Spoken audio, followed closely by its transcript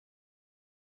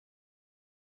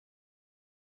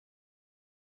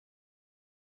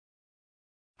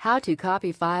How to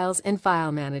copy files in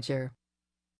File Manager.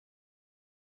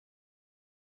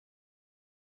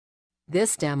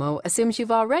 This demo assumes you've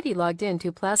already logged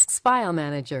into Plesk's File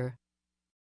Manager.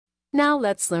 Now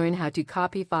let's learn how to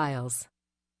copy files.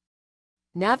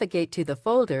 Navigate to the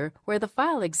folder where the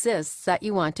file exists that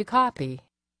you want to copy.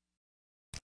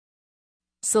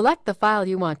 Select the file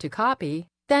you want to copy,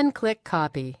 then click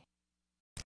Copy.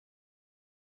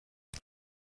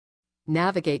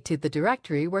 Navigate to the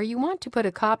directory where you want to put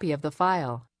a copy of the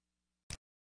file.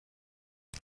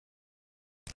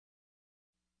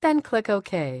 Then click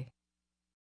OK.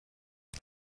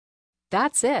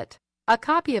 That's it. A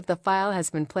copy of the file has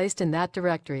been placed in that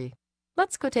directory.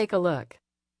 Let's go take a look.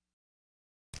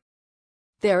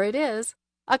 There it is,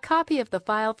 a copy of the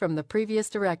file from the previous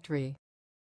directory.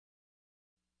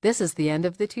 This is the end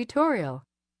of the tutorial.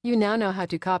 You now know how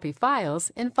to copy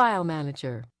files in File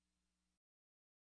Manager.